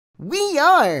We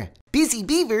are Busy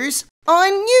Beavers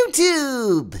on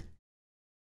YouTube.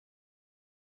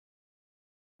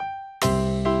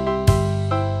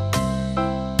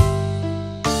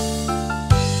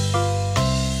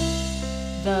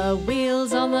 The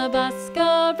wheels on the bus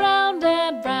go round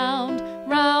and round,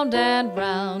 round and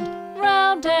round,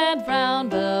 round and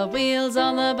round. The wheels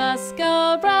on the bus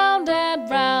go round and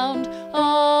round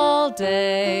all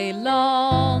day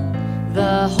long.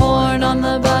 The horn on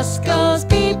the bus goes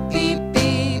beep, beep,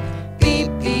 beep, beep,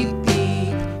 beep, beep,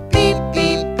 beep,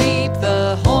 beep, beep.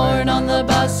 The horn on the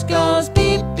bus goes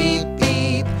beep, beep,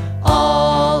 beep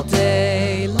all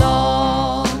day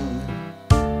long.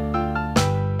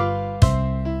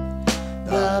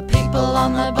 The people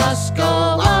on the bus go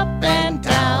up and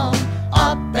down,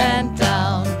 up and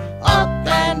down, up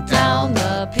and down.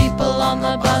 The people on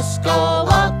the bus go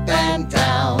up and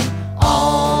down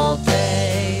all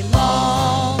day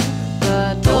long.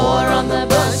 The door on the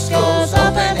bus goes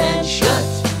open and shut,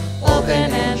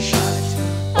 open and shut,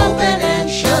 open and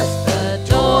shut. The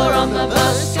door on the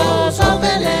bus goes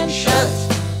open and shut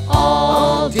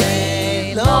all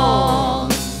day long.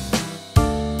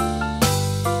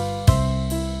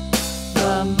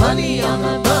 The money on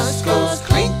the bus goes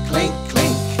clink, clink,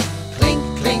 clink, clink,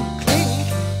 clink, clink,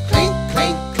 clink,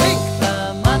 clink, clink.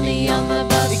 The money on the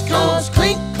bus goes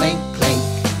clink, clink, clink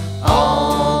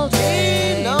all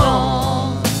day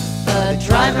long. The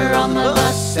driver on the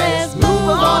bus says, move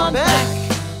on back,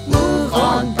 move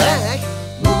on back,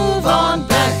 move on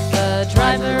back. The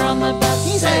driver on the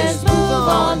bus says, move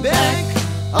on back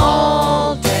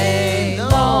all day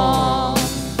long.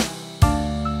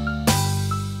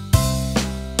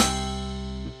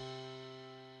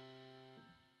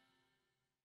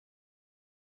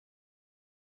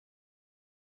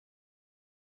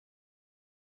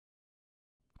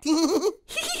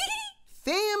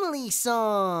 Family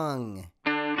song.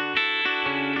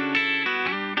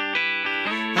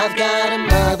 I've got a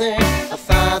mother, a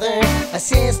father, a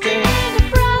sister, And a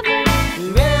brother,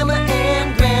 Grandma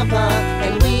and Grandpa,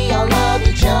 and we all love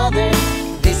each other.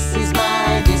 This is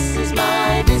my, this is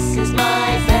my, this is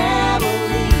my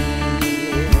family.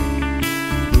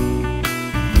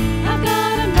 I've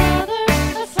got a mother,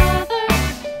 a father,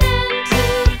 and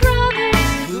two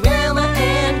brothers. Grandma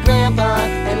and Grandpa,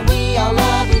 and we all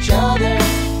love each other.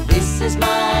 This is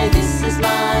my, this is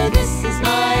my, this is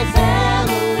my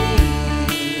family.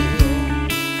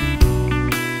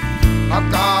 I've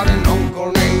got an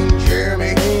uncle named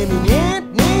Jeremy And an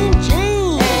aunt named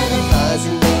Jane. And a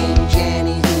cousin named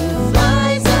Jenny who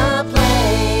flies a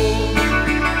plane.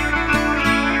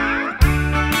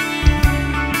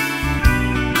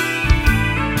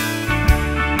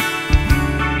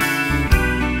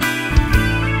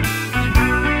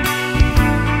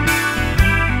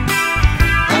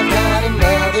 I've got a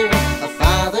mother, a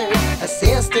father, a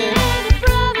sister, And a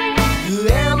brother,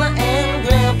 Grandma and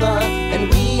Grandpa, and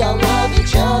we all love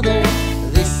each other.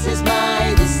 This is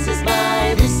my, this is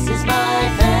my, this is my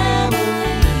family.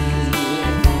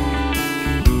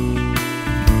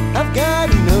 I've got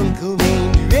an uncle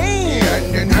named Ray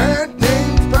and an aunt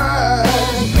named Pat.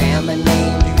 and a grandma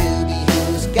named Ruby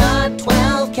who's got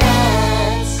 12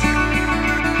 cats.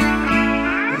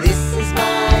 This is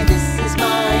my, this is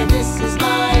my, this is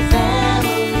my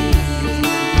family.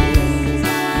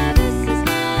 this is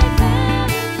my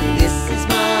family. This is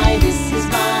my, this is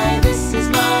my, this is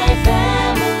my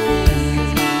family.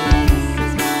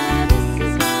 This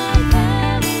is my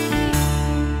family.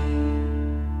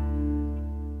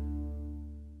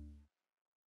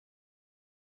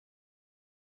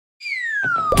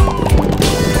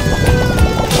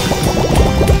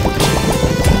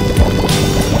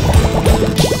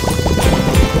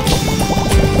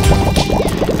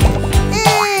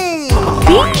 Hey!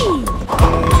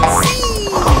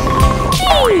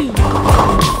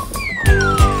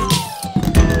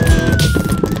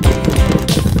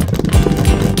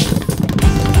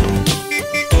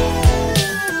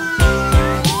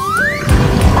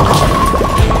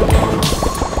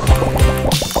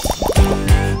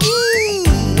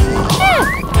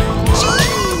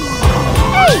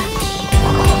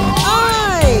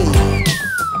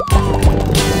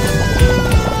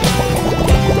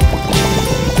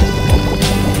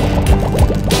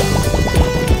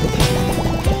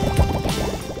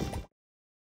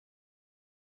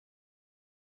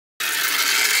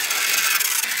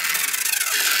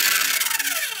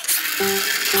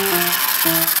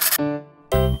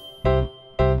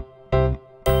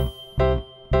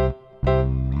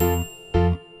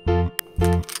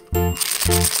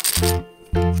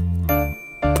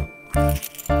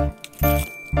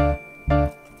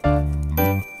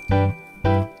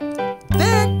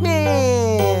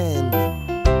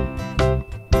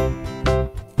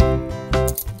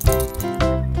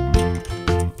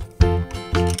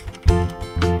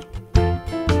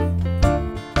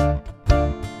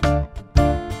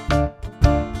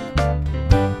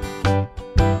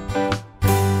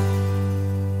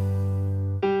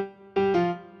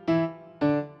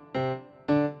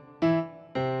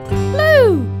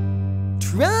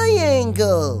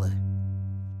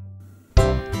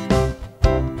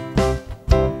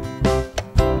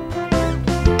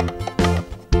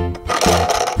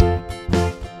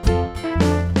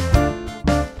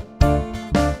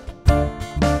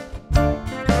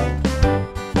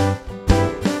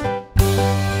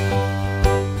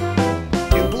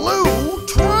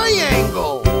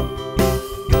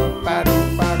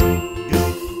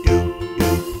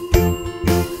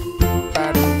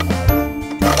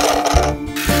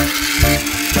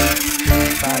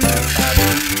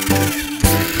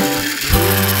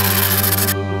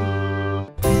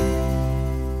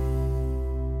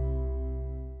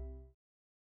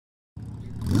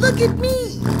 Look at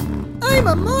me! I'm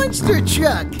a monster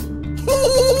truck! Here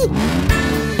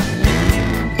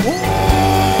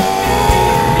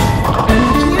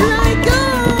I go!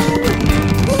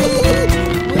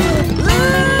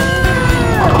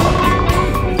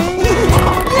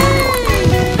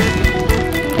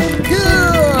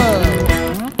 Cool!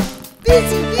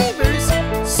 Busy Beavers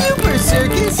Super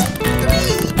Circus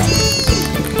 3D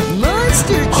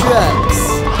Monster Trucks!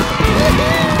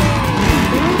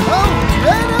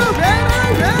 Alright, alright,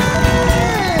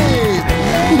 alright!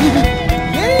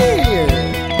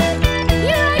 Yeah!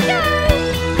 Here I go!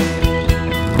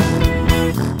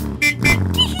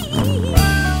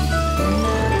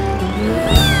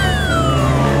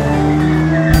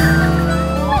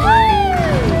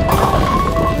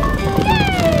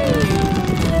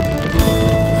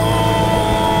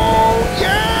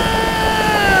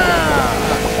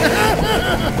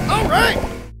 All right.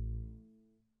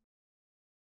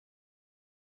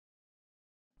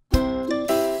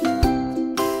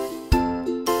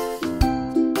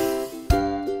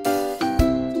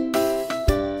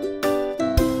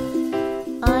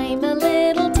 I'm a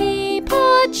little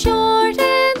teapot, short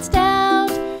and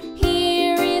stout.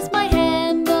 Here is my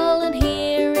handle and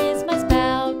here is my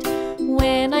spout.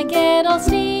 When I get all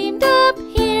steamed up,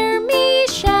 hear me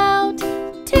shout.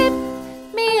 Tip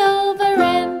me over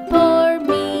and pour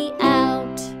me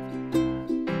out.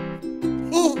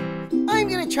 I'm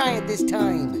gonna try it this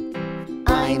time.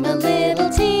 I'm a little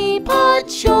teapot,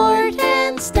 short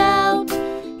and stout.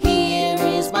 Here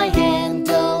is my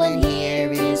handle and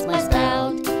here is my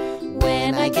spout.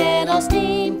 When I get all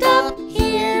steamed up,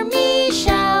 hear me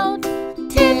shout.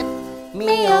 Tip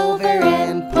me over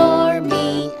and pour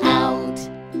me out.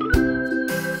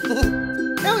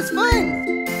 That was fun!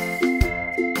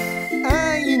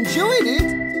 I enjoyed it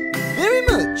very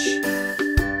much.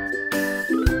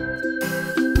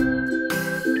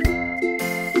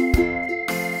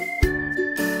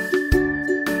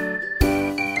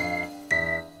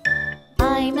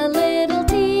 I'm a little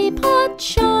teapot,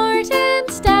 short and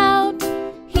stout.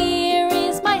 Here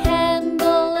is my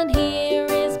handle and here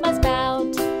is my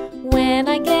spout. When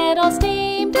I get all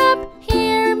steamed up,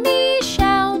 hear me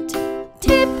shout.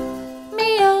 Tip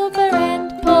me over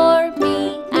and pour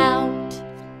me out.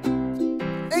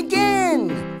 Again!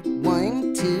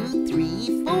 1, 2,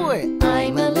 3, 4.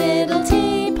 I'm a little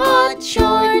teapot,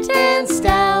 short and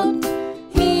stout.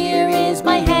 Here is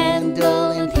my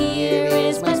handle and here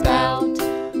is my spout.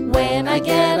 When I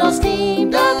get all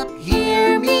steamed up,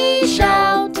 hear me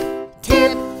shout.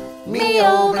 Tip me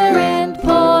over and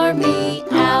pour me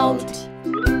out.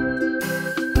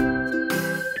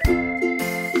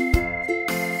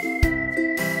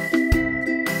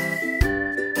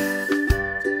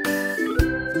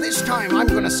 This time I'm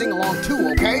gonna sing along too,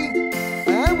 okay?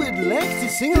 I would like to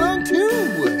sing along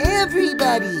too.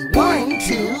 Everybody, 1,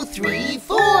 2, 3,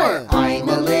 4. I'm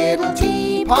a little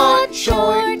teapot,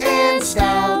 short and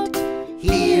stout.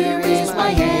 Here is my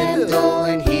handle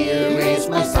and here is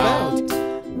my spout.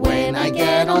 When I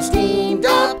get all steamed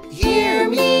up, hear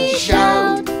me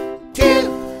shout. Tip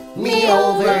me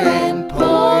over and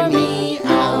pour me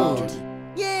out.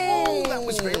 Yay! Oh, that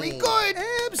was very good.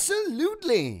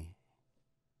 Absolutely.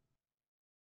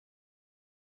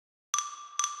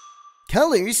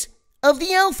 Colors of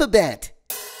the alphabet.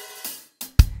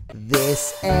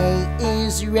 This A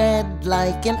is red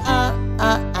like an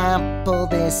apple.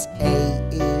 This A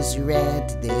is red.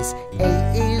 This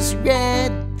A is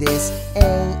red. This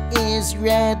A is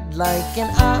red like an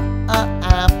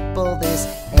apple. This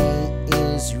A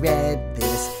is red.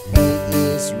 This A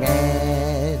is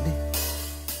red.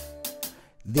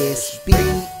 This B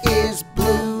is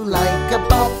blue like a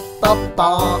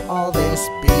ball. This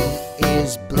B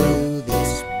is blue.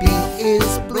 This B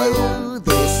is blue.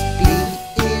 This B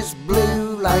is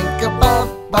blue like a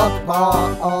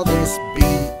ball. This B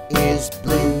is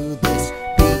blue. This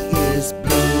B is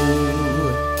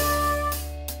blue.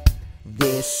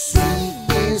 This C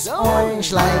is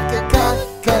orange like a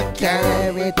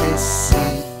carrot. This C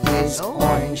is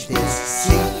orange. This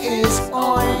C is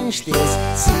orange. This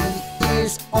C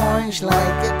is orange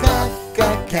like a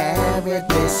carrot.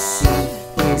 This C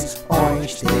is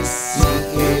orange. This C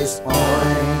is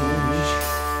orange.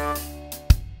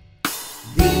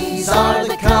 These are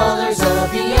the colors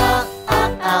of the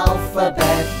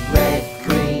alphabet: red,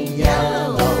 green,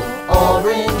 yellow,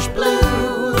 orange,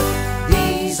 blue.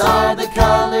 These are the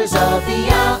colors of the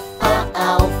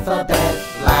alphabet: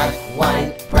 black,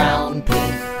 white, brown,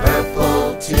 pink,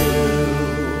 purple too.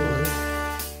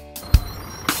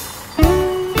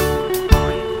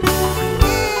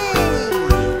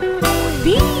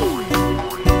 B,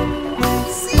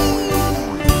 C,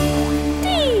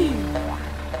 D,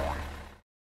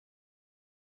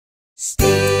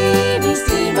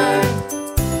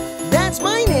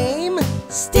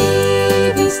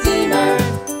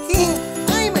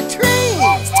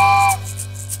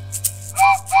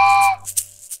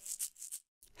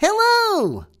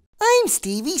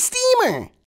 Stevie Steamer.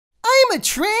 I'm a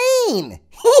train.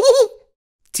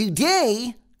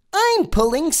 Today, I'm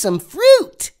pulling some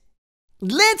fruit.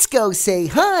 Let's go say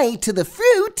hi to the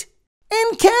fruit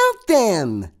and count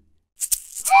them.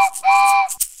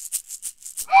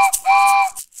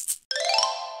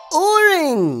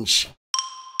 Orange.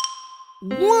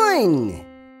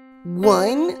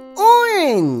 One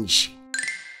orange.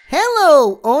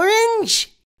 Hello,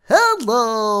 orange.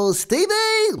 Hello,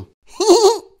 Stevie.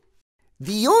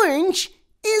 The orange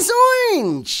is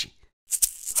orange.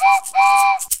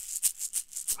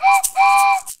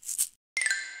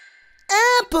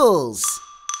 Apples.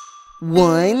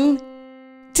 One,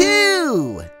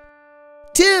 two.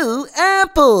 Two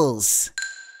apples.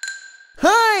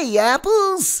 Hi,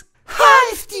 apples.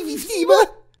 Hi, Stevie Steamer.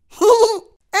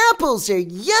 Apples are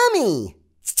yummy.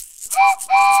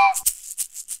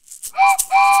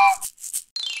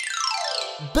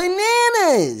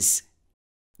 Bananas.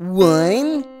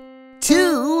 One,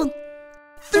 two,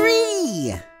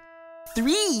 three.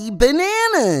 Three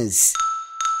bananas.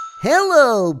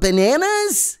 Hello,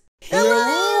 bananas.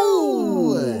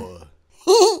 Hello.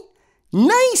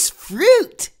 Nice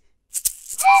fruit.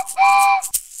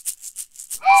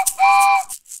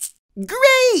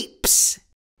 Grapes.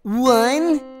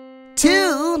 One,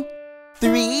 two,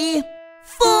 three,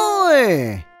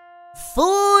 four.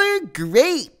 Four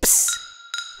grapes.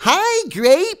 Hi,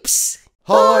 grapes.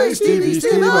 Hi, Stevie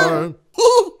Steamer.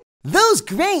 Those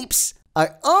grapes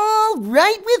are all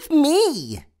right with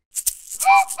me.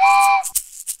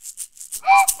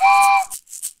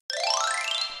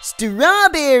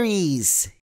 Strawberries.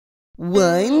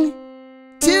 One,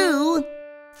 two,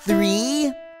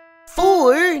 three,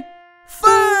 four,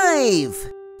 five.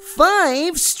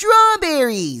 Five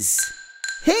strawberries.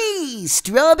 Hey,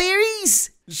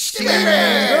 strawberries.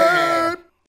 Steamer.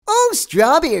 Oh,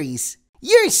 strawberries,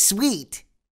 you're sweet.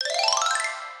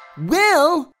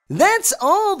 Well, that's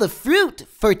all the fruit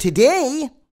for today.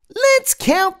 Let's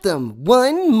count them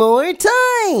one more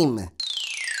time.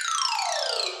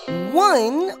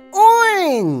 One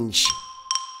orange.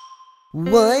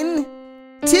 One,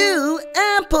 two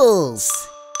apples.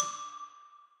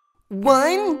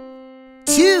 One,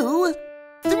 two,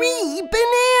 three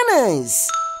bananas.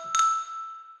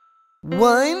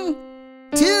 One,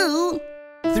 two,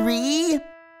 three,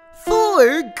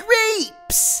 four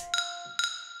grapes.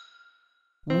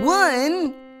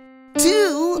 One,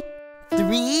 two,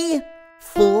 three,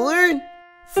 four,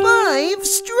 five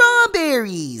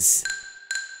strawberries.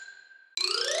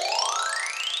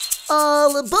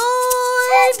 All aboard!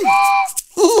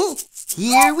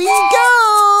 Here we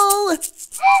go!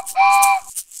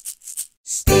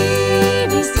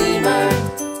 Stevie Steamer,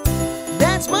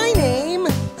 That's my name.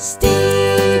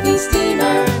 Stevie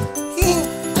Steamer,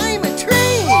 I'm a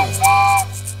train.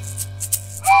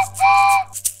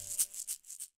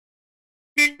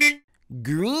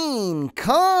 Green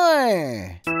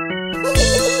car.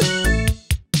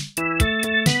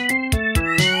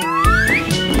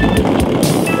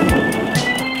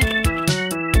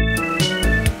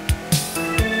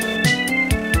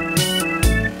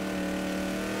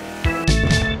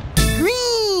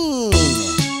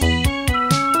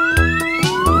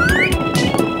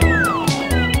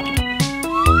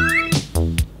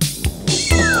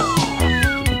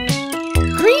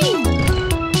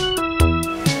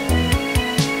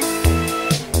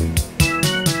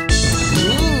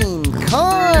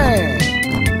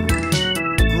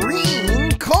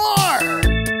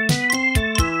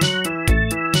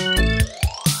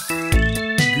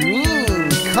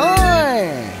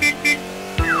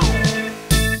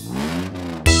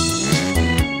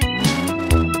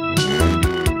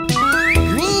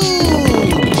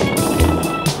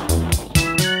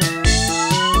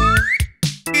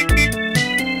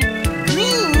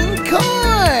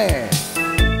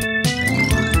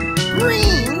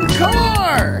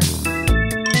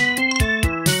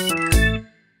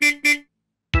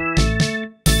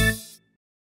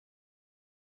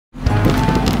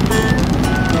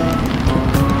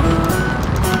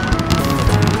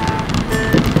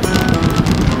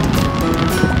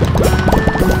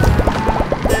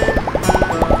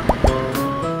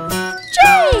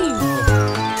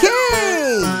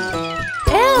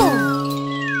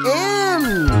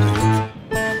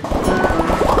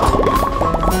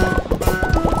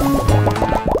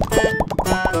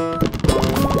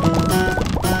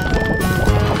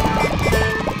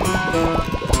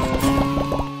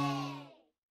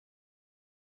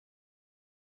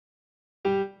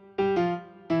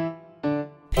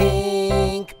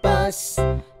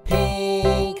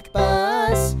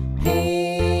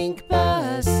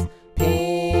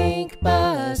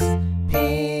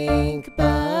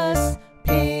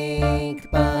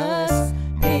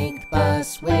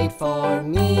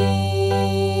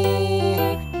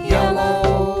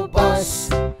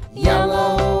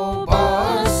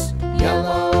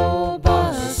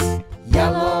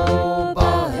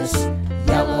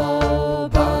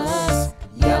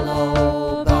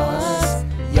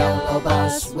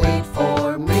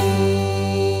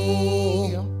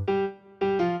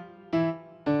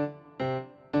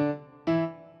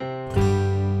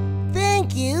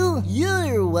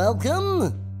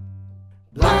 welcome.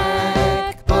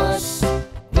 Black bus,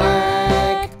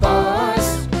 black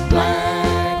bus,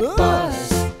 black bus,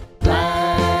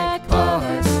 black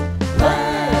bus,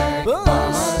 black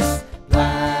bus,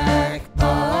 black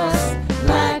bus,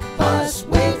 black bus,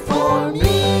 wait for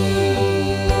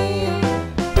me.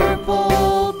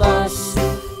 Purple bus,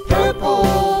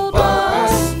 purple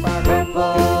bus,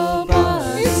 purple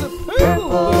bus. It's a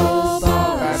purple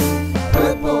bus,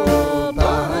 purple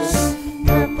bus,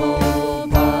 purple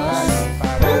bus,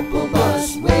 purple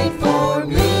bus, wait for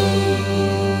me.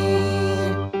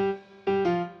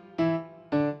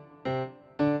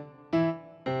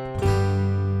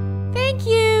 Thank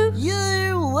you.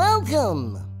 You're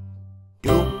welcome.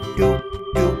 Doop doop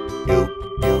doop doop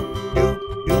doop doop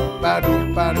doop ba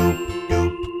doop ba doop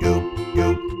doop doop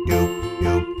doop doop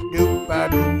doop doop ba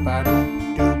doop ba doop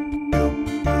doop doop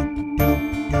doop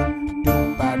doop doop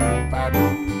ba doop ba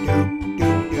doop doop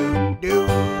doop doop doop.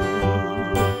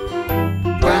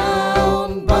 Brown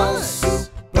bus,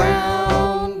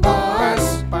 brown bus,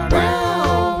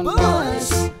 brown bus,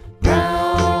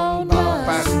 brown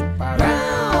bus,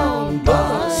 brown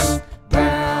bus,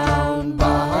 brown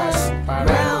bus,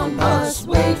 brown bus,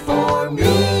 wait for me.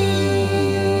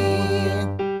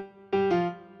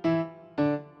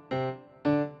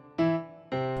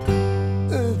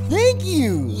 Thank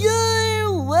you.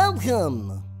 You're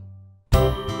welcome.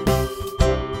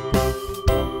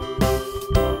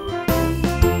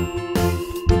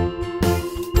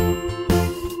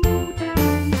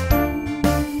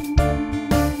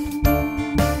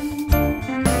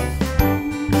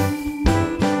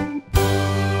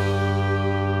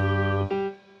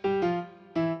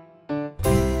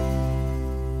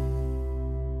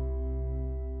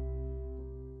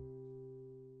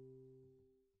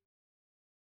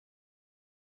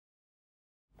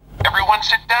 Everyone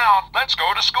sit down. Let's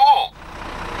go to school.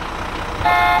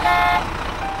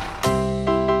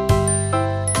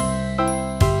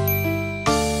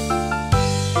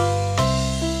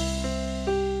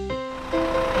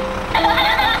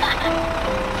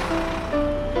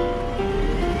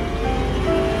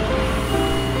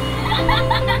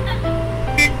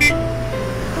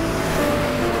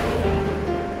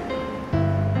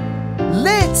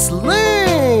 Let's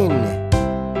learn.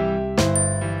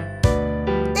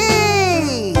 A.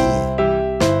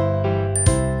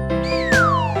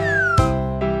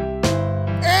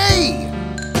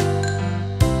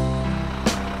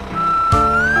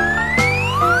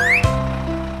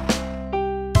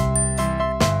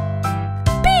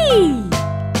 B.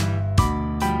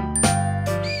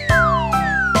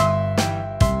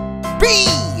 B.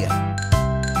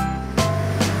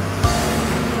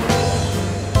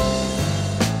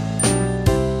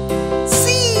 C.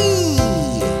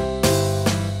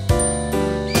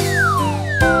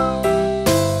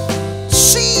 C.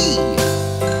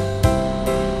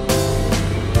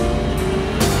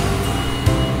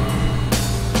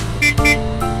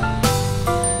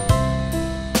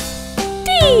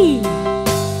 D.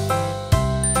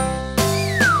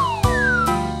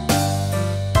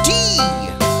 D.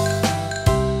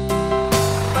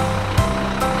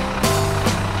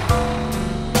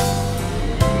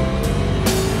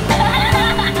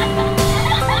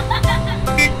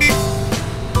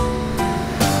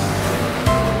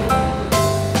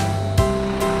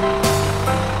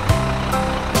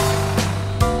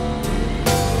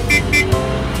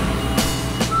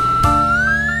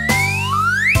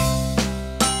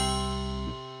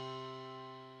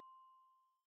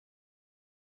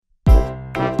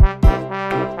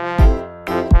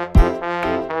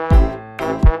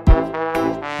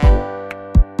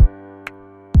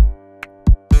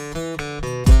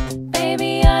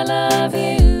 Baby, I love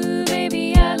you.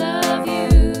 Baby, I love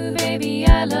you. Baby,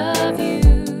 I love you.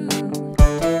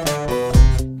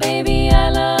 Baby, I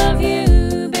love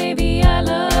you. Baby, I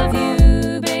love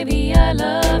you. Baby, I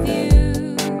love you.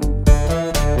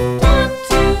 1,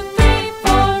 2, 3,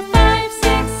 4, 5,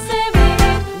 6, 7,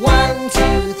 8. 1,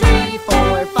 2, 3,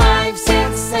 4, 5,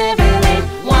 6, 7, 8.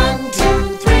 1,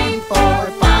 2, 3,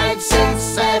 4, 5, 6,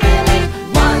 7, 8.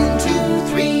 1, 2,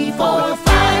 3, 4,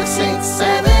 5, 6,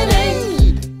 7,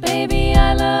 8. Baby,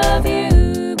 I love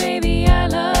you. Baby, I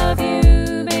love you.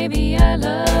 Baby, I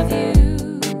love you.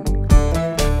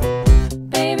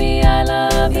 Baby, I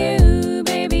love you.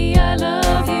 Baby, I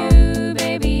love you.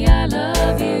 Baby, I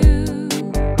love you.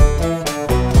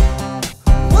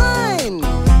 1,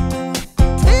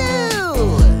 2,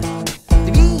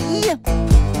 3,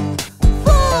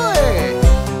 4,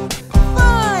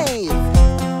 5,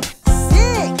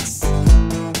 6,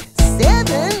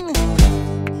 7,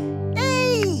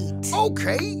 8.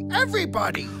 Okay,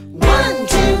 everybody. 1,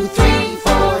 2, 3,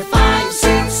 4, 5,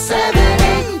 6,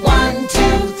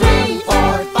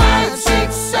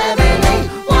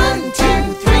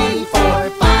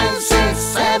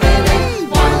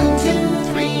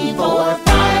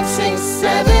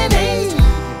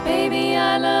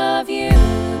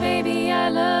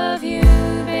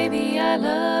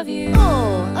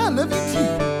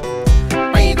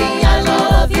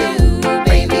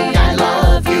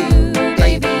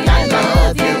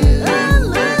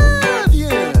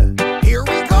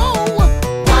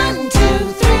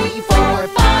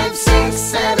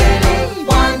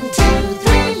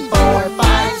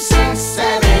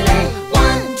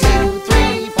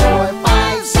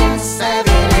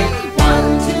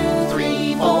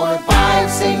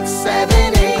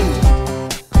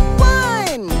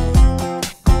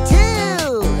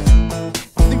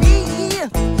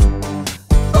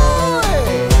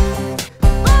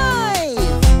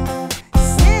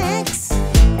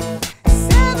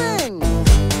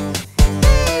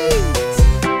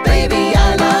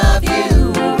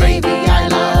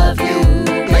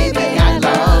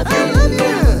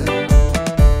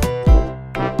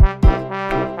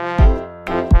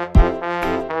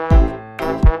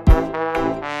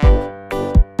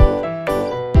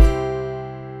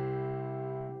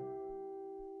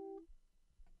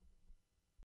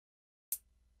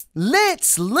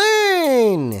 Let's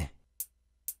learn!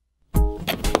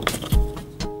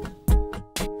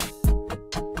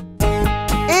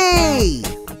 A.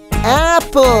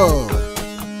 Apple.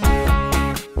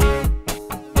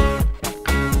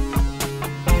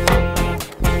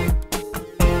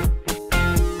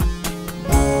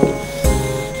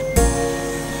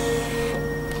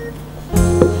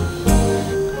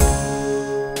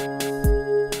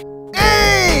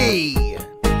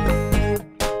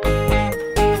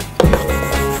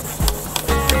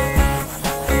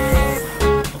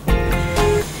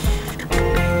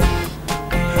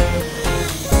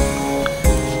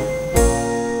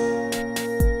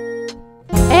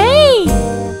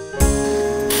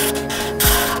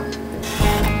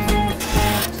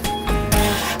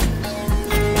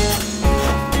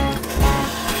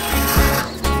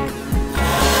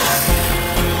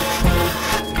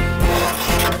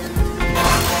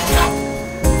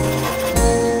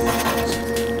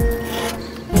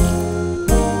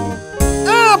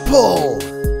 Apple.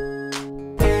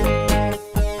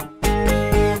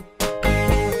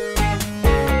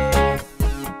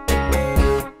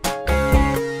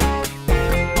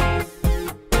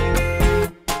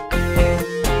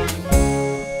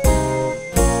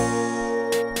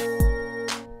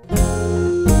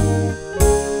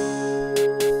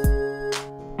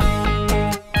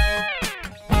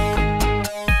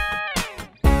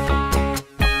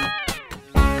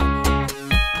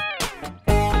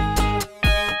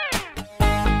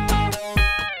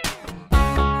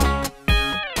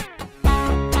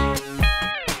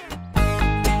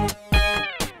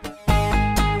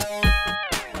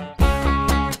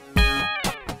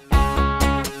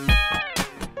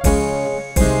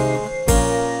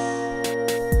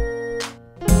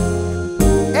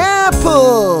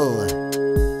 Apple.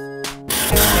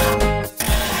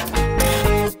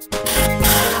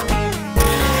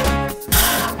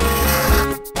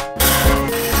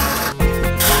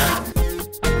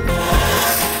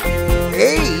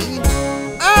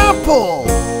 Apple.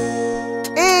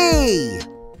 A.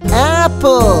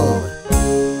 Apple.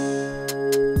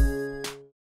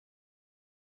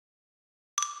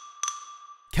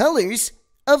 Colors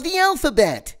of the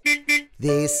alphabet.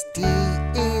 This D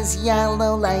is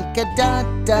yellow like a duck,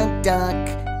 duck,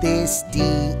 duck. This D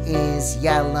is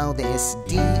yellow, this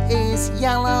D is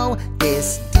yellow.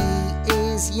 This D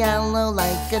is yellow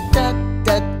like a duck,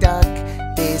 duck, duck.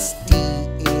 This D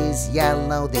is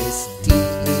yellow, this D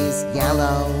is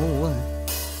yellow.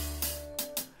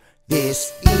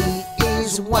 This E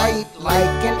is white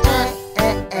like an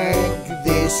egg.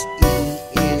 This E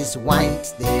is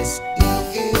white, this E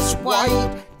is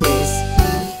white. This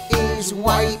E is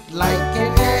white like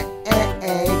an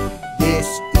egg. This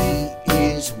E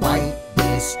is white,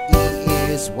 this E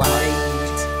is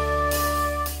white.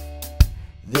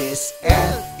 This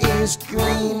F is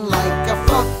green like a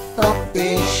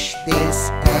fish. This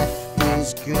F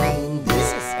is green,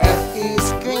 this F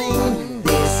is green.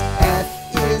 This F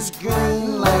is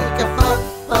green like a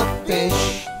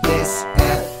fish. This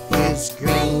F is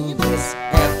green, this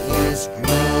F is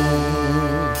green.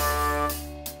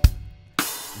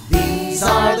 These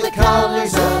are the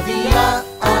colors of the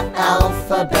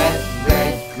alphabet.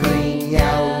 Red, green,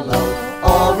 yellow,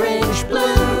 orange,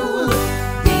 blue.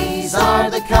 These are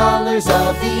the colors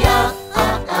of the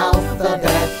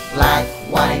alphabet. Black,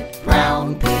 white,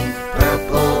 brown, pink,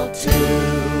 purple too.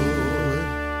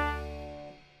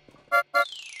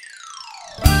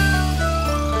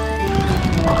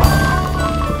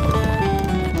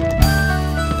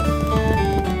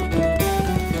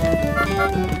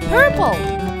 Purple.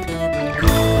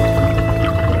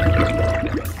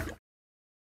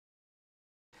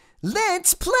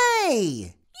 Let's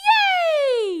play!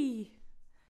 Yay!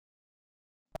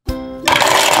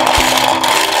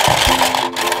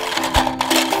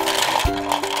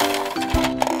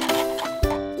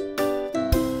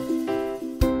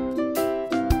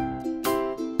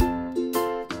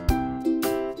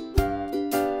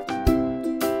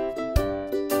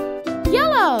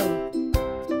 Yellow.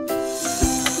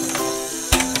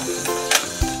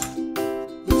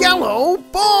 Yellow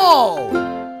ball!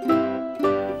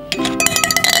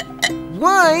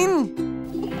 1,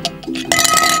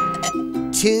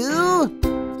 2,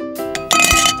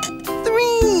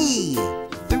 3.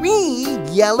 3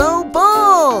 yellow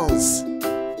balls.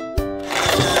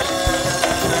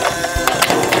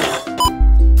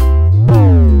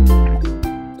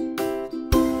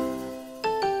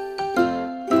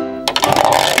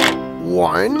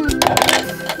 One,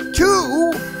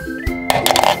 2,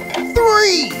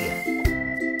 3.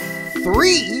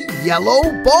 3 yellow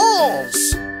balls.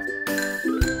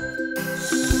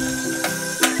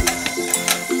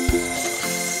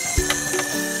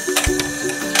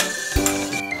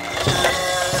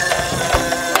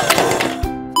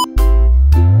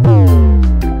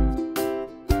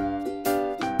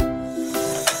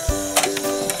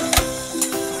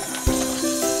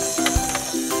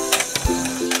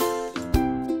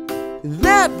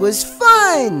 That was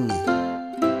fun!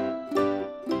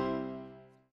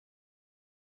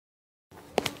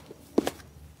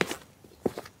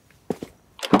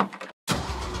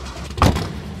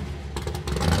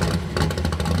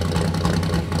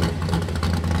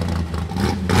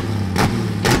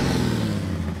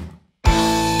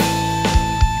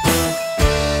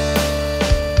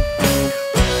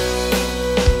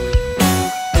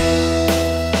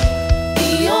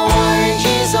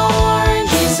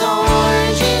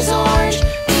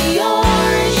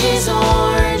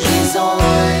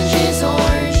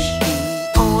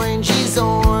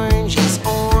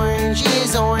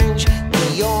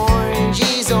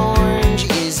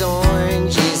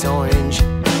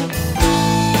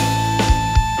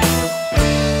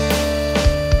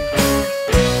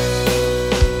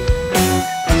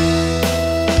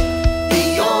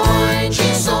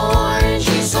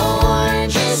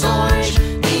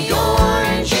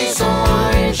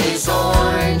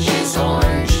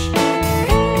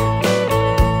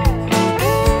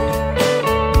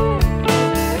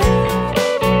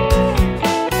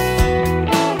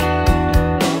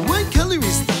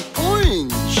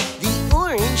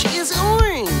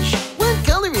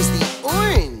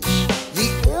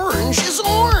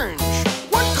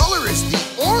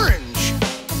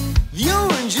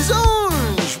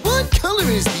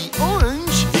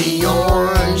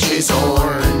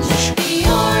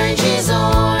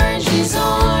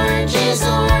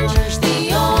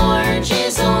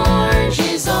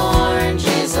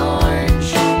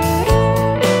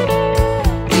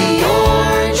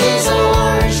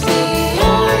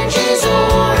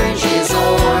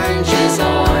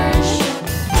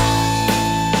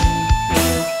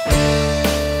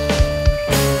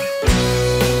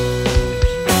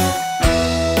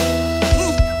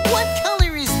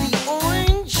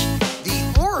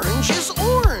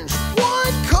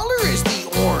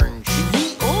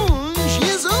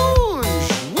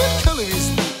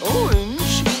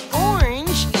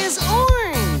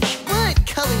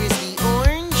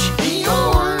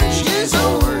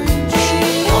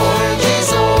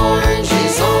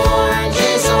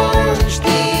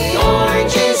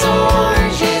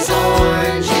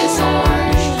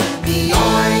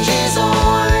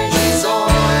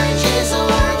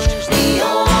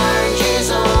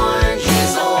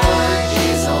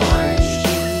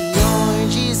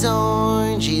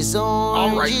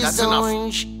 That's enough.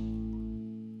 Orange.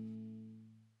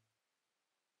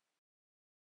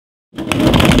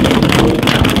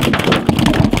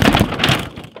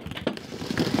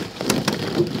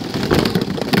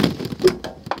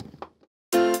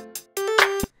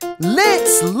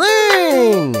 Let's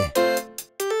learn.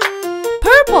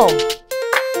 Purple.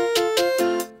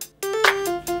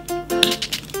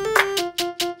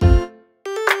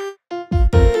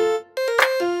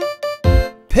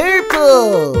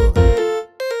 Purple.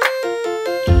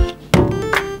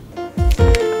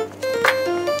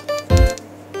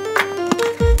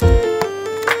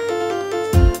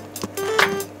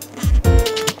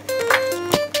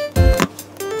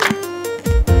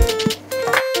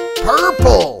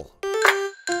 Purple.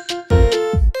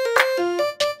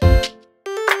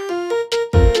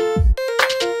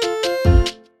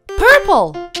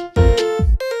 Purple.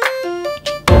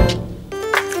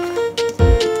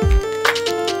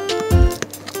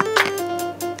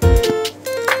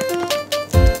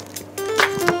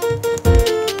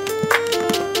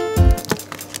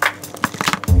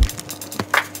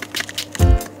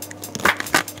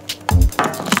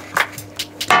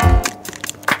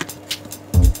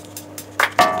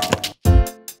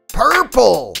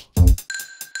 Purple.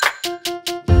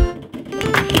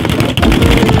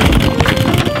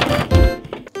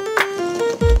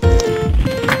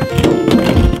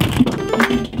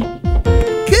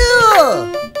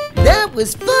 Cool! That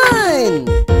was fun!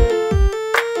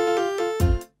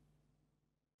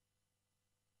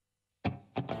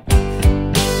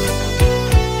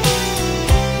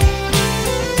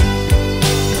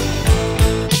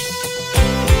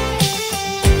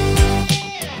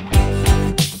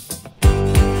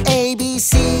 A, B,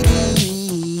 C, D,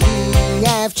 E,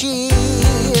 F, G,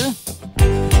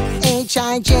 H,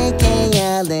 I, J, K,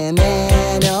 L, M,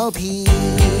 N, O, P,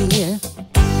 Q,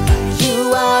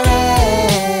 R,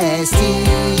 S,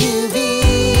 T,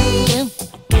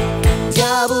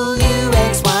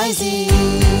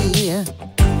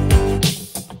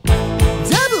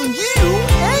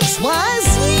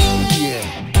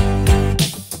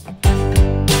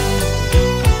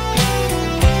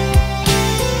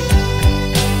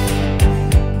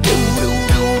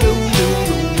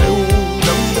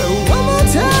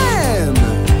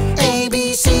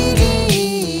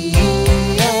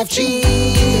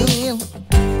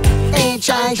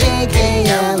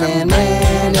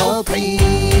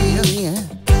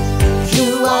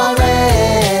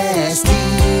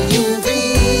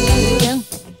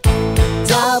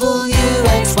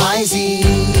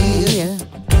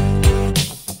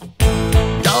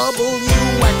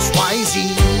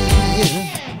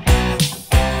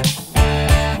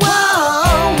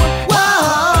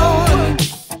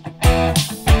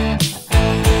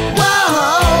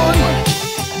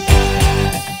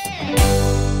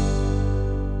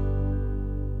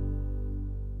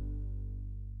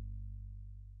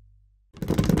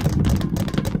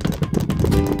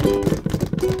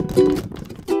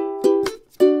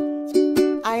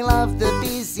 I love the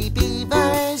Busy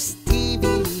Beavers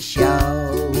TV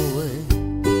show.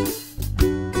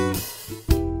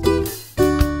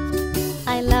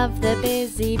 I love the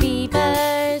Busy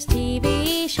Beavers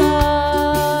TV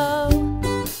show.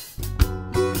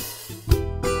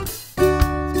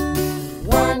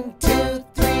 1, 2,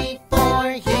 3,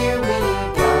 4, here we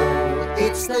go.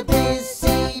 It's the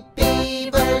Busy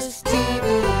Beavers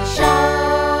TV show.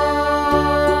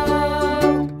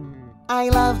 I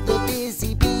love the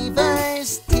Busy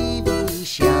Beavers TV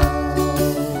show.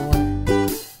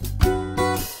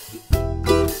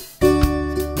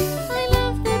 I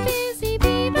love the Busy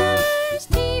Beavers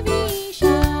TV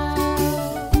show.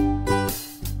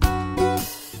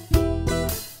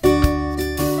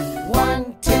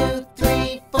 1, 2,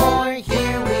 3, 4,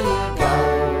 here we go.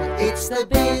 It's the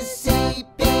Busy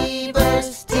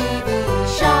Beavers TV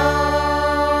show.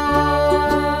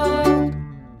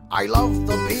 I love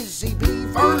the Busy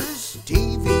Beavers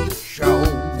TV show.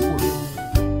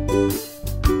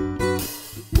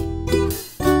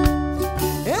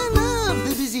 I love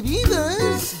the Busy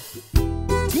Beavers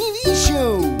TV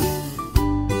show.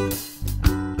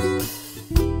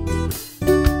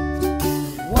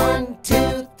 1,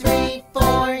 2, 3,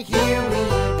 4, here we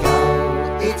go.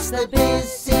 It's the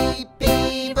Busy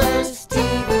Beavers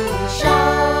TV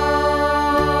show.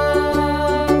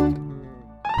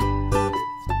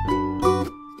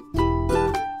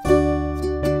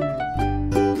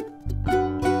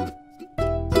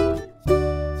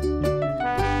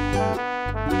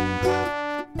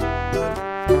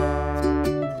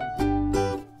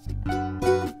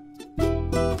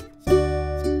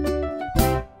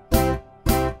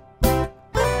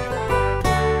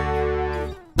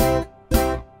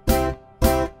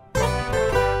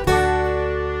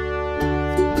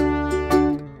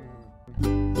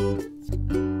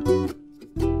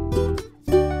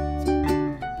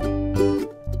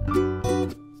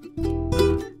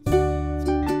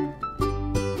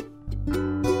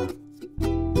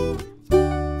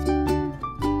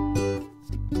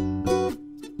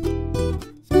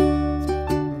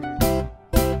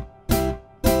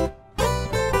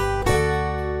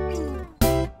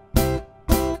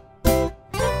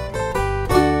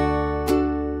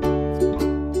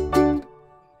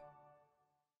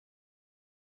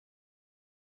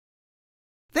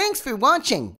 Thanks for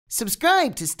watching.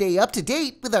 Subscribe to stay up to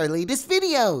date with our latest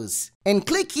videos. And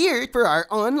click here for our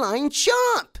online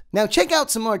shop. Now check out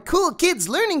some more cool kids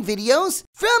learning videos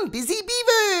from Busy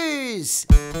Beavers.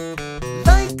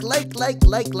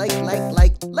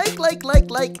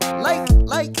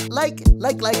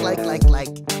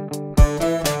 Like.